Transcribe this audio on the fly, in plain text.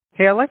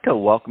Hey, I'd like to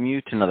welcome you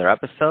to another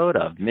episode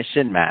of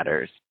Mission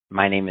Matters.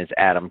 My name is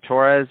Adam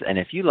Torres, and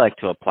if you'd like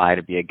to apply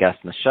to be a guest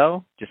in the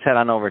show, just head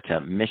on over to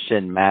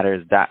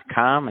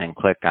missionmatters.com and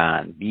click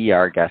on Be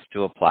Our Guest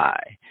to apply.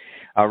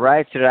 All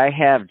right, today I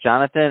have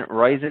Jonathan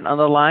Roizen on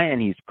the line,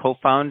 and he's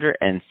co-founder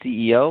and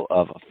CEO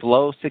of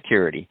Flow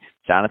Security.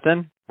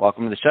 Jonathan,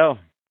 welcome to the show.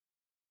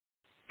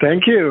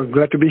 Thank you.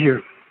 Glad to be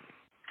here.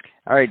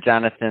 All right,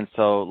 Jonathan.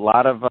 So a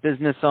lot of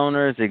business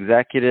owners,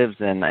 executives,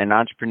 and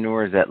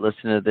entrepreneurs that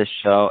listen to this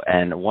show,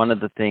 and one of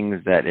the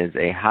things that is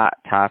a hot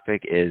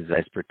topic is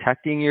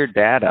protecting your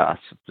data,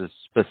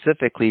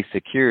 specifically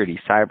security,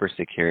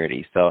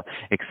 cybersecurity. So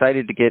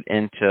excited to get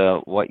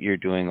into what you're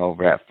doing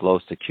over at Flow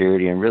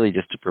Security, and really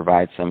just to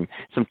provide some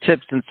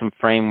tips and some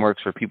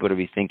frameworks for people to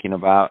be thinking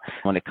about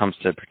when it comes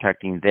to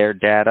protecting their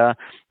data.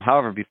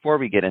 However, before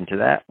we get into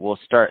that, we'll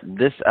start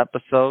this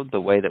episode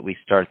the way that we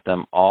start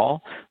them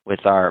all,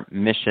 with our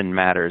Mission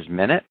Matters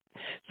Minute.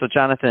 So,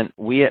 Jonathan,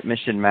 we at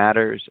Mission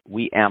Matters,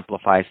 we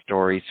amplify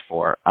stories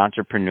for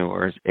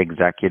entrepreneurs,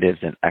 executives,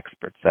 and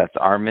experts. That's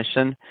our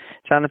mission.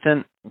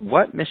 Jonathan,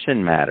 what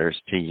mission matters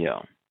to you?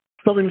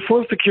 So in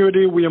Flow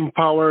Security, we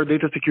empower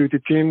data security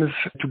teams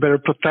to better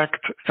protect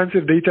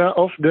sensitive data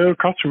of their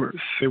customers.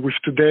 With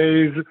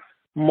today's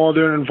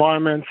modern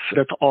environments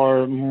that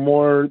are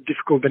more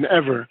difficult than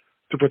ever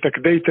to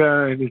protect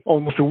data, and it's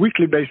almost a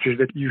weekly basis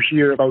that you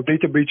hear about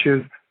data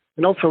breaches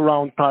and also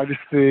around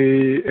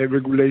privacy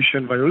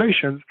regulation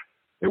violations,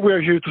 we are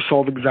here to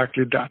solve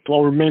exactly that.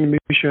 Our main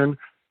mission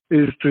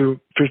is to,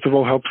 first of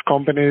all, help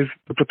companies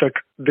to protect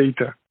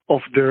data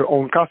of their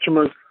own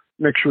customers,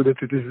 make sure that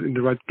it is in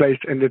the right place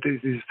and that it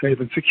is safe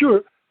and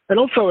secure. And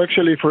also,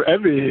 actually, for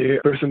every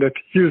person that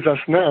hears us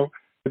now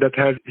that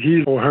has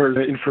his or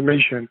her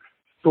information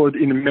stored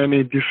in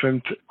many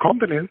different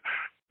companies,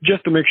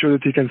 just to make sure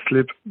that he can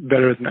sleep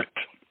better at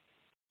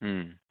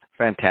night.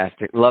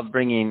 Fantastic. Love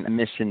bringing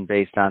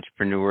mission-based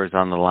entrepreneurs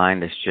on the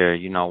line to share,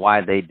 why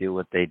they do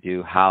what they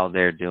do, how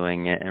they're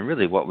doing it, and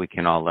really what we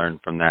can all learn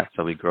from that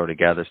so we grow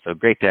together. So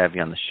great to have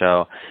you on the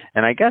show.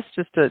 And I guess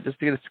just to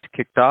get us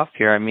kicked off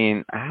here,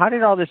 how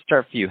did all this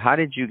start for you? How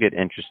did you get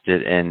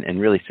interested in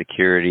really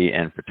security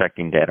and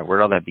protecting data? Where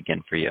did all that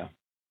begin for you?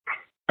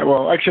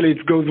 Well, actually,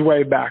 it goes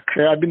way back.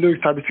 I've been doing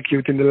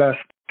cybersecurity in the last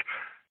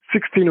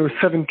 16 or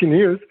 17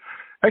 years.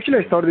 Actually,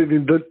 I started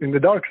in the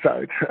dark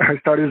side. I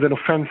started as an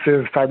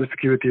offensive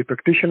cybersecurity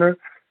practitioner,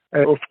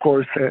 of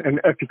course, an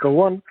ethical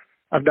one.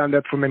 I've done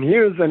that for many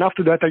years. And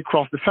after that, I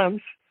crossed the fence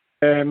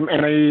and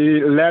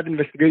I led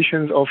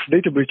investigations of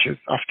data breaches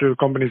after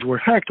companies were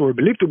hacked or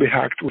believed to be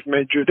hacked with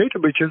major data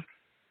breaches.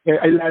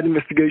 I led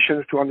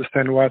investigations to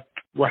understand what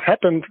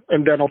happened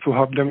and then also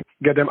help them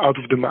get them out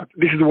of the mud.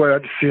 This is where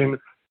I've seen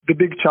the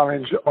big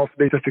challenge of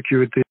data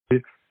security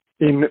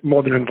in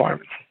modern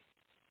environments.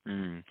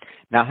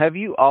 Now, have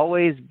you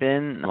always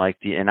been like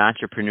an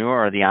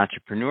entrepreneur or the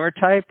entrepreneur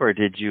type, or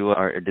did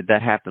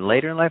that happen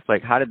later in life?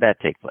 Like, how did that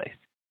take place?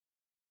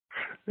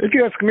 If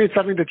you ask me, it's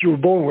something that you were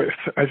born with.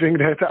 I think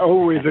that I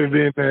always have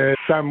been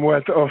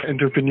somewhat of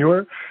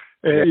entrepreneur.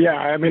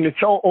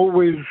 It's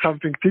always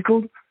something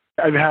tickled.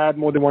 I've had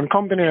more than one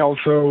company. I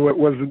also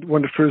was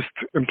one of the first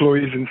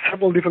employees in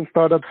several different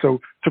startups. So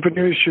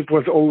entrepreneurship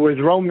was always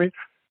around me.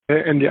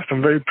 And yes,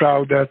 I'm very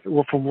proud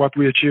from what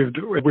we achieved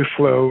with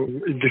Flow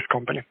in this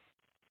company.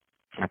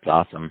 That's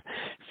awesome.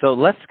 So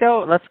let's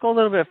go a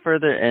little bit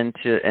further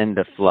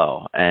into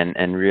Flow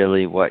and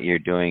really what you're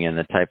doing and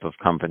the type of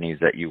companies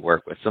that you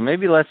work with. So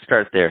maybe let's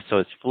start there. So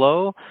it's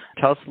Flow.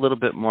 Tell us a little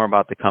bit more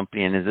about the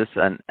company, and is this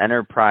an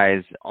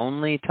enterprise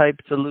only type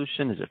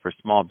solution? Is it for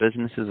small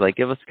businesses?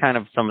 Give us kind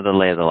of some of the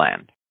lay of the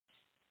land.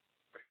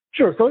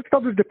 Sure. So let's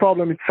start with the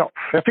problem itself.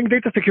 I think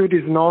data security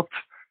is not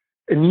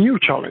a new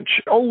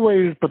challenge.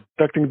 Always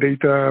protecting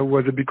data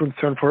was a big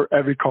concern for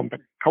every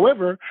company.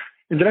 However,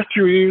 in the last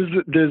few years,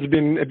 there's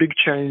been a big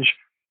change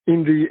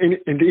in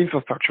the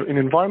infrastructure, in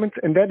environments,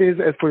 and that is,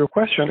 as for your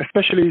question,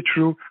 especially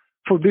true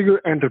for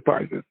bigger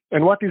enterprises.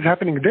 And what is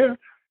happening there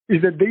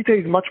is that data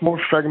is much more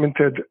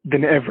fragmented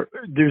than ever.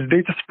 There's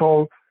data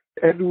sprawl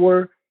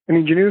everywhere, and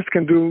engineers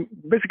can do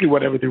basically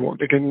whatever they want.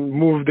 They can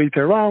move data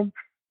around.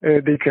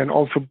 They can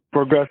also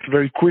progress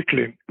very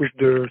quickly with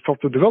their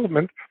software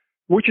development,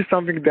 which is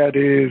something that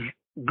is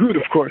good,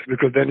 of course,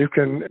 because then you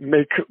can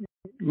make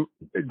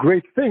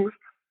great things.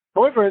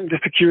 However, in the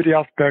security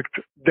aspect,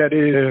 that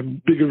is a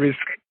bigger risk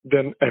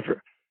than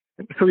ever.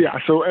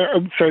 So I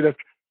would say that,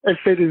 as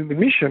stated in the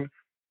mission,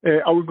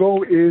 our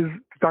goal is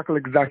to tackle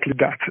exactly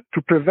that,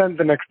 to prevent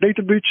the next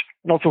data breach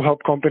and also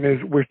help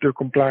companies with their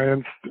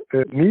compliance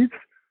needs.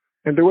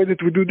 And the way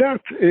that we do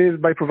that is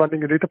by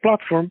providing a data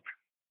platform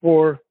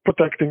for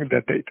protecting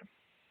that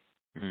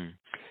data.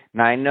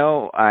 Now,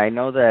 I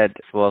know that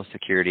Flow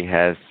Security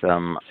has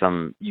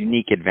some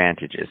unique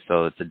advantages.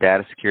 So it's a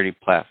data security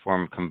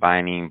platform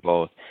combining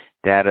both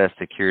data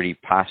security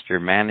posture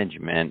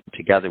management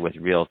together with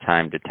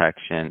real-time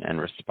detection and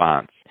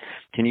response.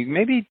 Can you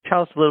maybe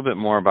tell us a little bit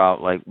more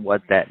about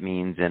what that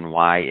means and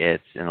why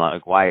it's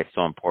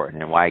so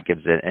important and why it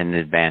gives it an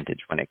advantage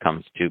when it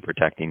comes to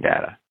protecting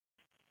data?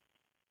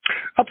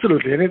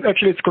 Absolutely. And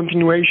it's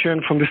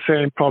continuation from the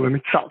same problem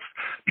itself.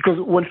 Because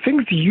when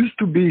things used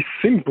to be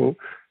simple,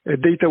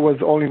 data was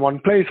only in one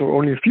place or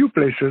only a few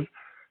places,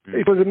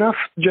 it was enough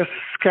just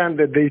scan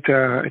the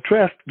data at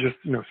rest, just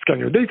scan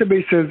your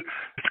databases,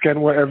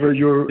 scan wherever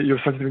your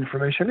sensitive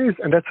information is,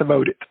 and that's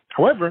about it.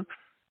 However,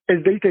 as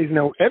data is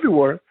now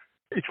everywhere,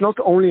 it's not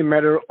only a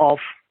matter of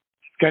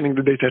scanning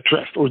the data at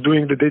rest or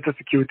doing the data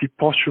security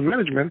posture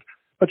management,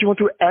 but you want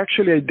to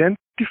actually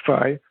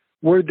identify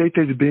where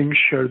data is being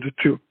shared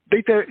to.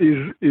 Data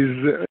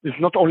is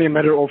not only a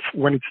matter of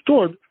when it's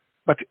stored,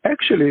 but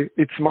actually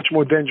it's much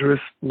more dangerous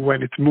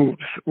when it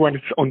moves, when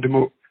it's on the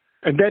move.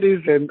 And that is,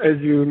 as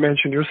you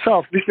mentioned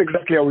yourself, this is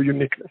exactly our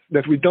uniqueness,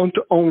 that we don't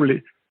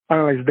only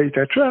analyze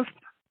data at rest,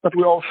 but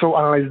we also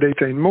analyze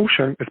data in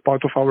motion as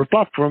part of our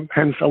platform,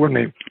 hence our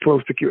name, Flow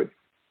Security.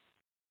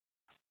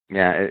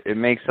 Yeah, it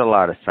makes a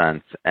lot of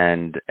sense.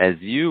 And as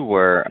you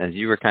were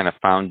kind of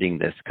founding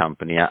this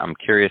company, I'm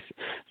curious,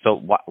 so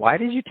why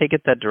did you take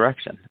it that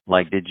direction?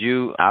 Like, did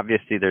you,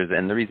 obviously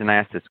and the reason I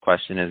asked this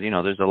question is,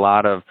 there's a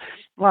lot of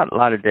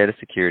data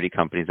security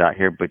companies out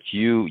here, but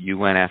you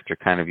went after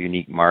kind of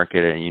unique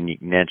market and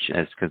unique niche,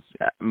 because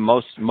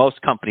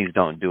most companies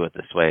don't do it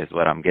this way is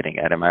what I'm getting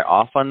at. Am I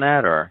off on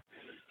that, or?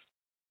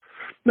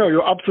 No,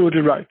 you're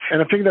absolutely right.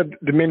 And I think that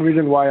the main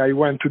reason why I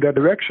went to that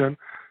direction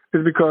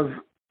is because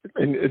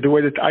in the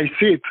way that I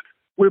see it,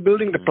 we're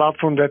building the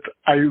platform that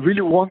I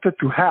really wanted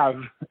to have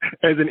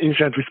as an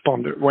incident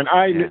responder. When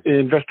I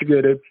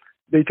investigated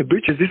data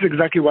breaches, this is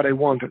exactly what I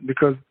wanted,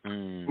 because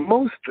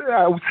most,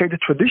 I would say the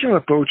traditional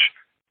approach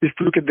is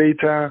to look at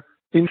data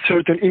in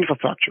certain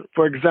infrastructure.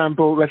 For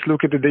example, let's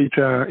look at the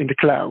data in the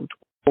cloud,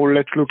 or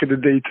let's look at the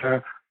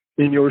data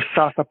in your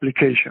SaaS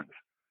applications.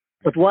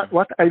 But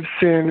what I've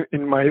seen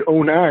in my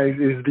own eyes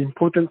is the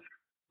importance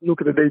to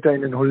look at the data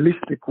in a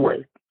holistic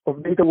way,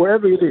 of data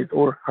wherever it is,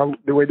 or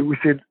the way that we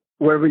see it,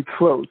 wherever it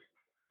flows,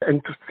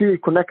 and to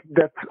connect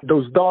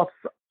those dots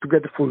to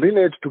get the full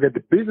image, to get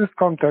the business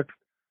context.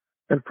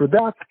 And for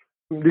that,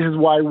 this is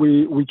why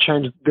we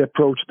changed the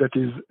approach that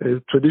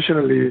is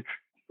traditionally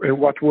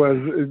what was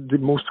the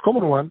most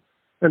common one,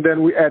 and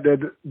then we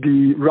added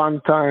the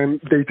runtime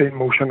data in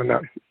motion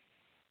analysis.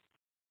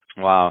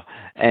 Wow.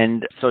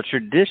 And so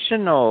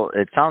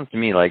it sounds to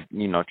me like,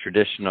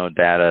 traditional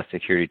data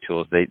security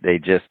tools, they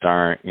just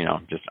aren't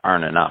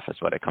enough is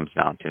what it comes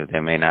down to.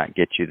 They may not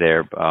get you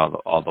there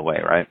all the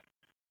way, right?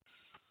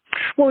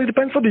 Well, it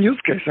depends on the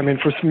use case. I mean,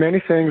 for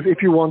many things,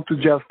 if you want to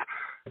just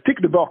tick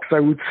the box,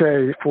 I would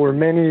say for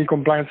many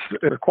compliance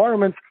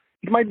requirements,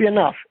 it might be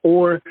enough.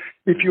 Or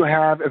if you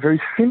have a very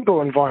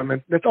simple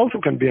environment, that also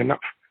can be enough.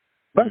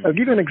 But I'll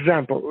give you an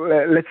example.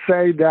 Let's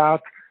say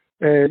that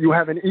you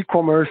have an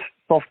e-commerce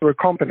software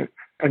company,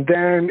 and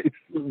then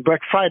Black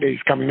Friday is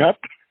coming up,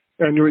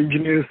 and your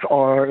engineers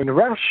are in a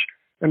rush,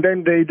 and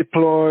then they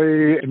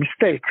deploy a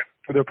mistake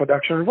to their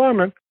production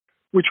environment,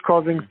 which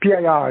causing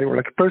PII, or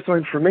like personal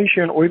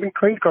information, or even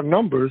credit card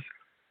numbers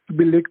to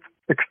be leaked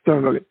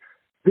externally.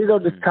 These are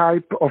the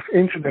type of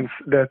incidents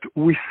that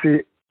we see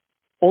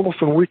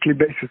almost on a weekly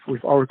basis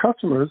with our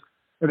customers,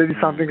 and that is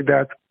something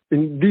that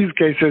in these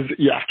cases,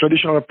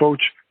 traditional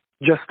approach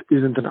just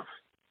isn't enough.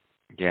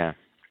 Yeah.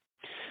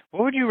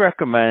 What would you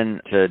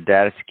recommend to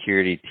data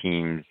security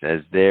teams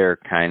as they're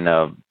kind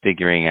of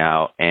figuring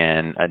out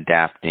and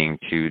adapting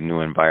to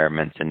new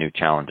environments and new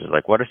challenges?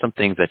 Like, what are some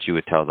things that you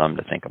would tell them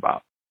to think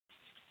about?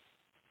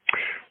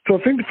 So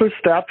I think the first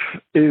step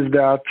is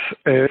that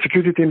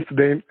security teams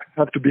today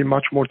have to be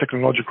much more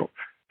technological.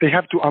 They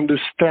have to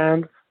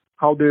understand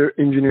how their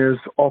engineers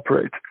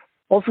operate.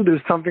 Also, there's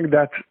something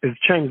that has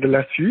changed the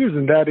last few years,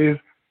 and that is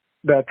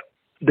that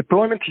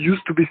deployment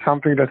used to be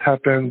something that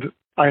happened,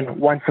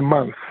 once a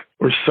month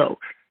or so,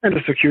 and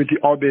the security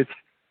audits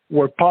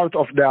were part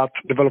of that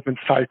development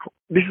cycle.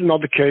 This is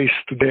not the case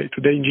today.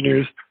 Today,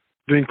 engineers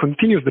doing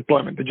continuous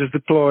deployment. They just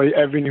deploy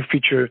every new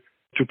feature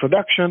to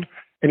production,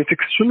 and it's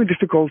extremely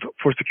difficult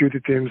for security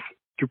teams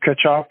to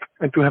catch up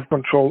and to have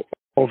control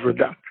over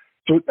that.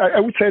 So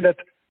I would say that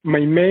my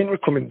main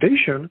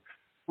recommendation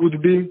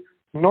would be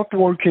not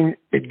working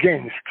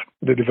against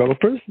the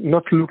developers,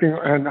 not looking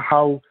at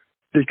how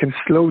they can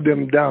slow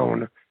them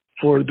down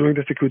for doing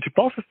the security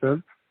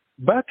processes,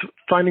 but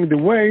finding the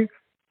way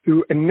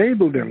to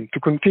enable them to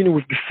continue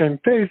with the same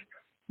pace,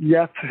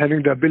 yet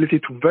having the ability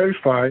to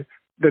verify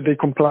that they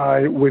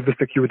comply with the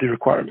security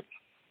requirements.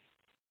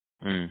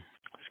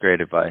 That's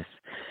great advice.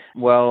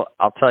 Well,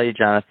 I'll tell you,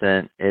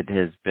 Jonathan, it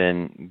has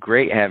been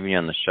great having you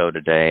on the show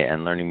today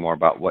and learning more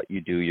about what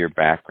you do, your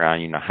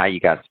background, how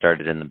you got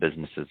started in the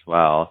business as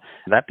well.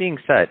 That being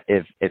said,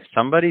 if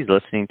somebody's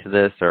listening to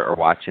this or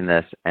watching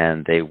this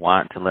and they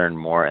want to learn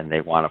more and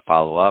they want to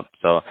follow up,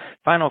 so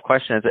final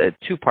question is a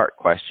two-part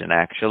question,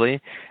 actually.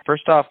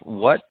 First off,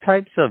 what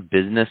types of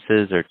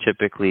businesses are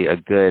typically a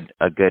good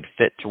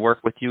fit to work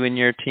with you and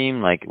your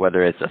team? Like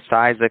whether it's a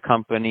size of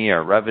company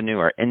or revenue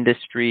or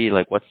industry,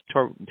 like what's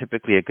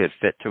typically a good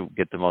fit to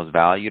get the most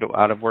value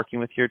out of working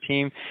with your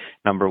team,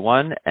 number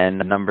one. And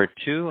number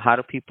two, how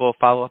do people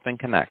follow up and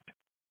connect?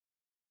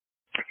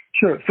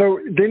 Sure. So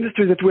the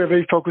industries that we're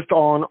very focused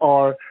on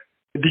are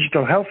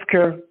digital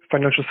healthcare,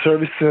 financial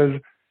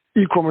services,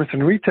 e-commerce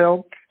and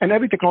retail, and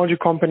every technology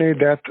company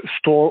that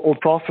store or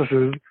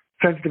processes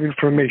sensitive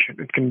information.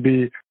 It can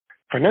be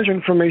financial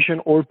information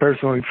or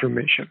personal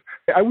information.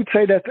 I would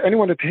say that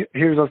anyone that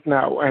hears us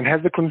now and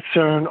has the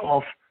concern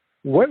of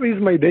where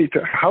is my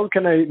data? How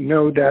can I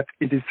know that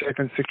it is safe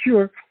and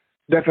secure?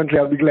 Definitely,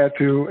 I'll be glad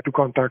to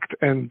contact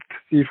and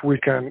see if we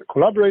can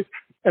collaborate.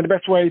 And the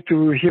best way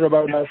to hear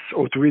about us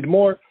or to read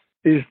more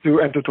is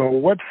to enter to our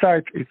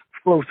website. It's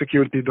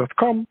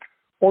flowsecurity.com,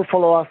 or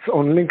follow us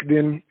on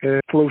LinkedIn,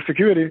 Flow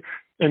Security,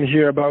 and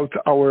hear about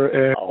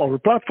our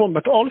platform,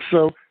 but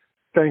also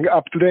staying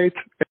up to date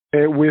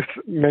with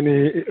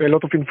a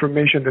lot of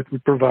information that we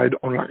provide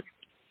online.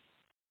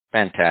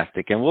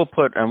 Fantastic. And we'll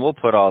put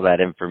all that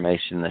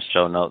information in the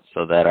show notes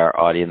so that our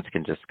audience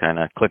can just kind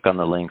of click on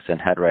the links and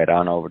head right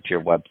on over to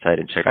your website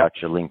and check out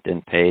your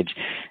LinkedIn page.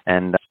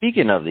 And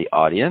speaking of the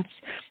audience,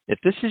 if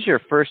this is your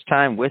first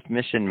time with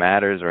Mission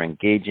Matters or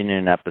engaging in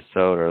an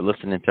episode or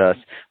listening to us,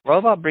 we're all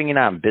about bringing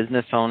on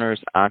business owners,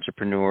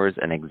 entrepreneurs,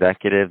 and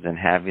executives and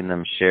having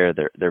them share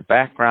their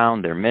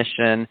background, their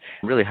mission,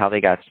 really how they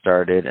got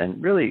started.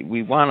 And really,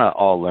 we want to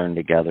all learn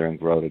together and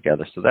grow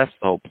together. So that's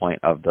the whole point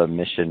of the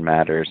Mission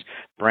Matters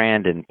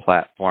brand and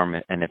platform.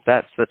 And if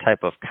that's the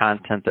type of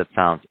content that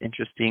sounds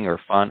interesting or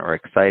fun or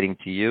exciting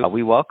to you,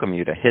 we welcome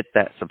you to hit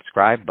that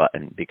subscribe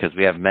button, because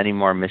we have many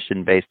more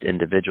mission-based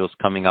individuals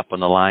coming up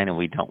on the line, and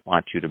we don't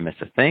want you to miss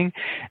a thing.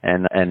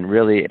 And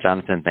really,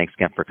 Jonathan, thanks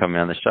again for coming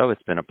on the show.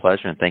 It's been a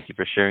pleasure, and thank you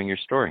for sharing your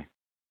story.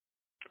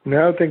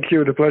 No, thank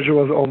you. The pleasure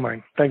was all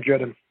mine. Thank you,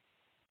 Adam.